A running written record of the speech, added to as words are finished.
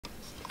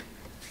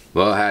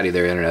Well, howdy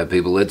there, Internet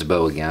people. It's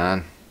Bo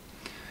again.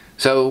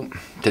 So,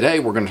 today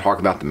we're going to talk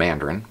about the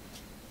Mandarin,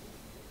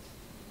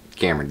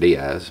 Cameron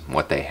Diaz, and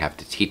what they have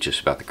to teach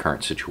us about the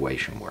current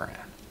situation we're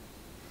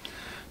in.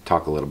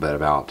 Talk a little bit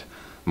about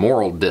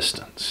moral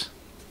distance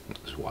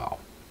as well.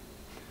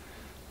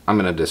 I'm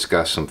going to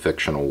discuss some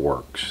fictional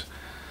works.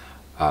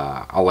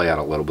 I'll lay out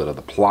a little bit of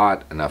the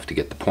plot, enough to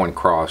get the point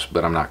across,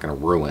 but I'm not going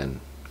to ruin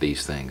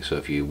these things. So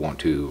if you want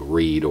to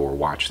read or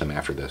watch them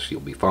after this,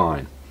 you'll be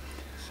fine.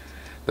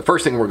 The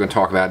first thing we're going to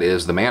talk about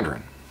is the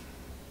Mandarin.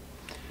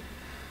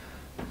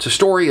 It's a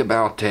story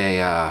about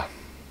a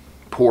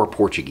poor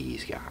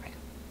Portuguese guy,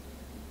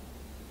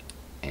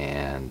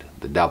 and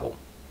the devil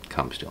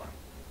comes to him.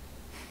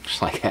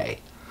 It's like, hey,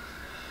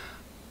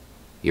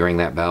 you ring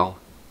that bell?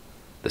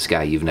 This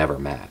guy you've never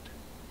met,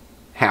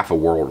 half a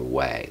world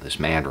away, this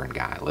Mandarin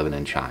guy living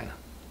in China.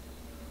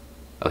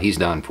 Oh, he's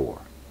done for,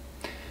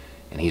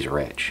 and he's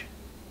rich,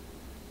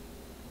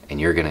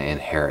 and you're going to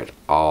inherit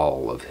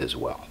all of his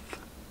wealth.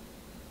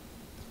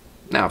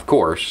 Now, of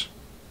course,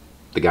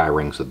 the guy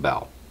rings the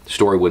bell. The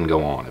story wouldn't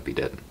go on if he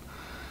didn't.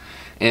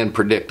 And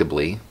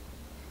predictably,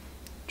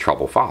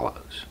 trouble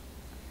follows.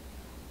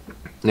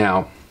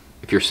 Now,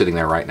 if you're sitting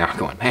there right now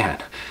going,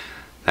 man,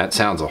 that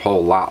sounds a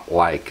whole lot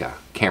like a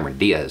Cameron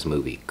Diaz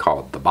movie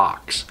called The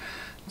Box.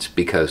 It's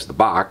because The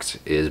Box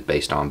is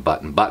based on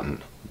Button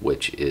Button,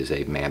 which is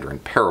a Mandarin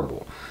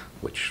parable,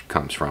 which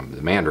comes from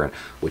the Mandarin,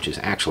 which is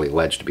actually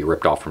alleged to be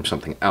ripped off from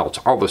something else.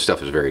 All this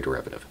stuff is very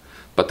derivative.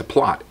 But the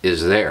plot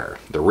is there.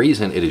 The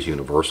reason it is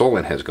universal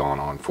and has gone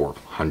on for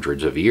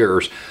hundreds of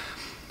years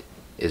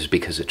is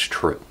because it's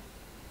true.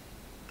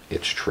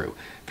 It's true.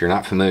 If you're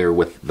not familiar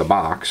with The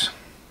Box,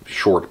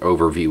 short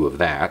overview of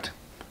that,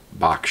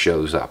 Box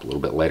shows up. A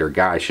little bit later,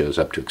 Guy shows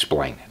up to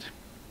explain it.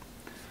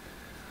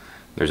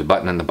 There's a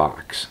button in the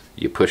box.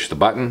 You push the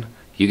button,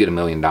 you get $1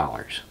 million.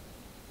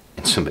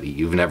 And somebody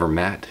you've never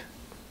met,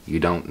 you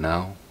don't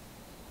know,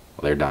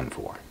 well, they're done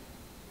for.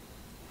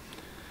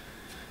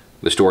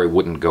 The story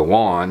wouldn't go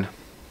on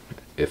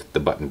if the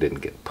button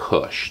didn't get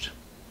pushed.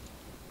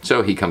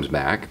 So he comes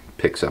back,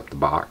 picks up the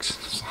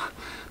box.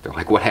 They're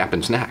like, what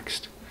happens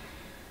next?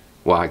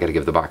 Well, I got to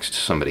give the box to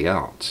somebody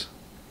else.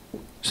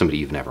 Somebody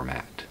you've never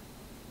met.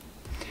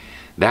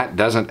 That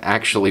doesn't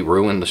actually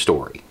ruin the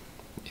story,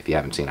 if you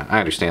haven't seen it. I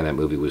understand that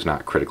movie was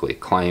not critically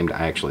acclaimed.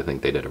 I actually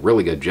think they did a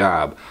really good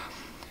job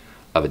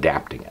of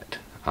adapting it,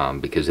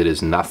 because it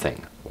is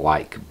nothing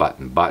like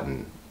Button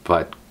Button,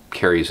 but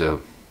carries a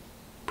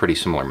pretty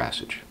similar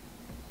message.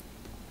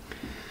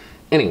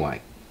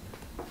 Anyway,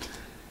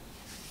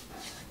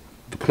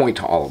 the point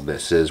to all of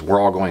this is we're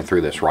all going through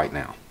this right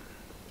now.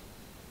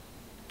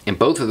 In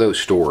both of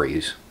those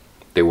stories,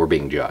 they were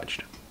being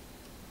judged.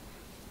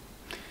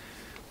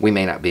 We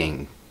may not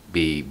be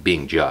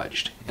being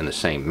judged in the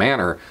same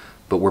manner,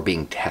 but we're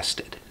being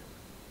tested.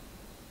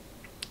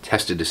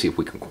 Tested to see if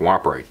we can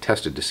cooperate,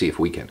 tested to see if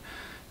we can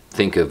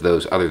think of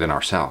those other than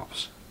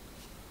ourselves.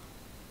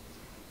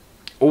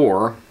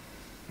 Or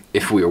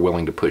if we are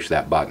willing to push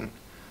that button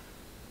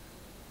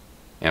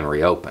and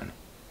reopen.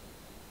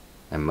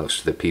 And most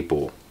of the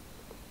people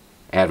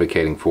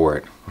advocating for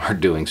it are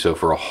doing so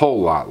for a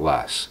whole lot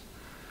less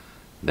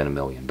than $1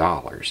 million.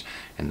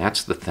 And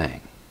that's the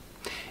thing.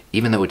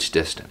 Even though it's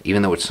distant,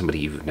 even though it's somebody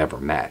you've never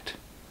met,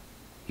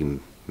 you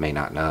may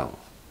not know,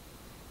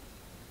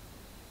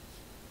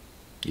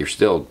 you're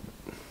still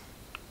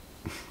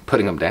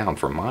putting them down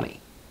for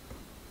money.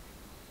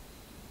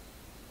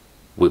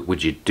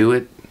 Would you do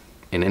it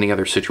in any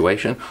other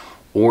situation?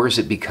 Or is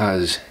it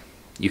because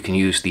you can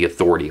use the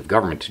authority of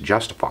government to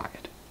justify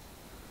it?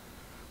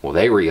 Well,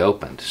 they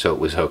reopened, so it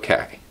was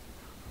okay.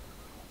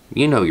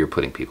 You know you're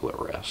putting people at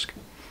risk.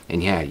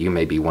 And yeah, you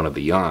may be one of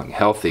the young,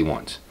 healthy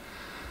ones.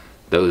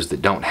 Those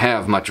that don't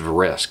have much of a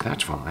risk.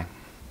 That's fine.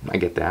 I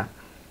get that.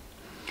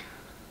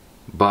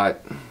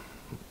 But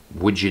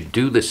would you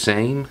do the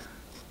same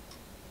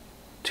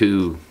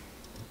to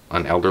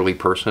an elderly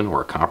person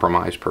or a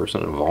compromised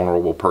person, a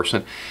vulnerable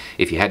person,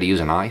 if you had to use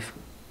a knife?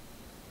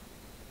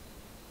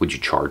 Would you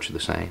charge the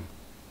same?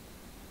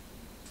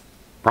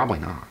 Probably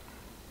not.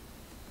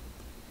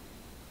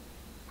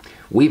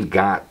 We've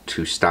got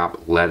to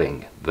stop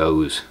letting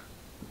those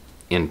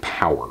in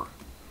power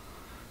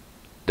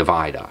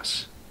divide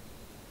us.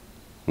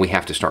 We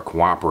have to start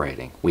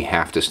cooperating. We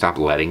have to stop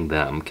letting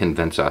them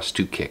convince us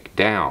to kick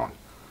down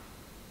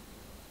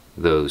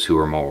those who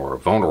are more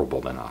vulnerable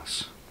than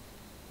us.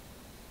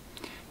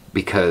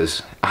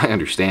 Because I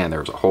understand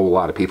there's a whole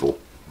lot of people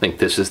think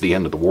this is the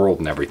end of the world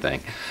and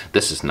everything.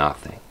 This is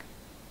nothing.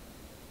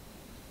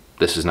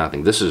 This is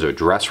nothing. This is a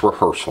dress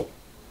rehearsal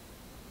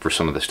for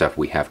some of the stuff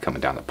we have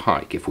coming down the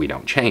pike if we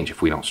don't change,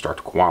 if we don't start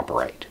to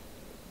cooperate.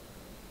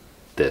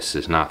 This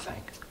is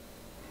nothing.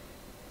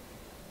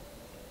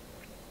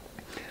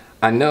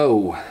 I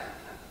know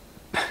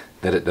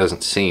that it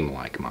doesn't seem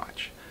like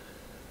much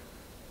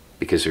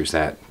because there's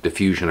that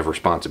diffusion of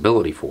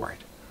responsibility for it.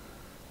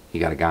 You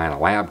got a guy in a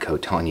lab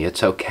coat telling you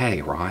it's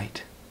okay,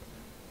 right?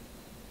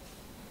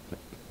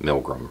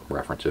 Milgram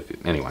reference,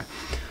 anyway.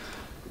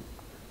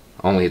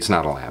 Only it's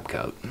not a lab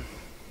coat.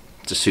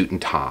 It's a suit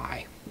and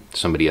tie.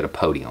 Somebody at a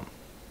podium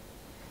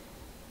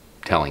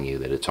telling you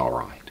that it's all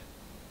right.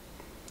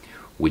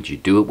 Would you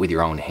do it with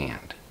your own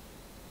hand?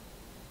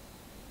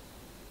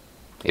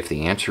 If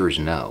the answer is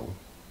no,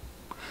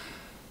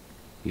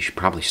 you should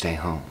probably stay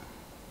home.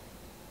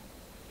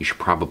 You should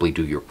probably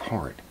do your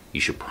part. You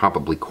should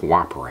probably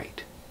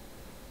cooperate.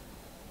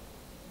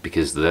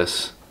 Because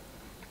this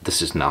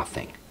is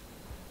nothing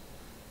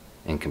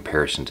in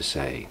comparison to,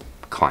 say,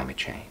 climate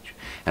change.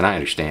 And I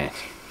understand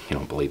you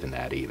don't believe in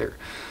that either.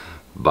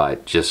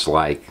 But just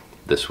like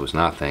this was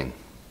nothing,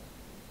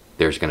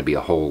 there's going to be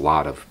a whole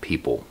lot of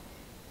people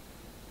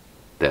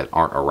that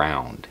aren't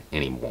around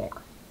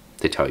anymore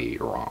to tell you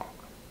you're wrong.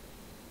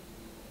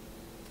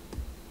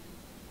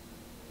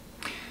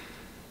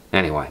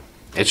 Anyway,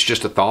 it's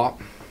just a thought.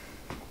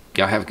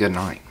 Y'all have a good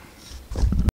night.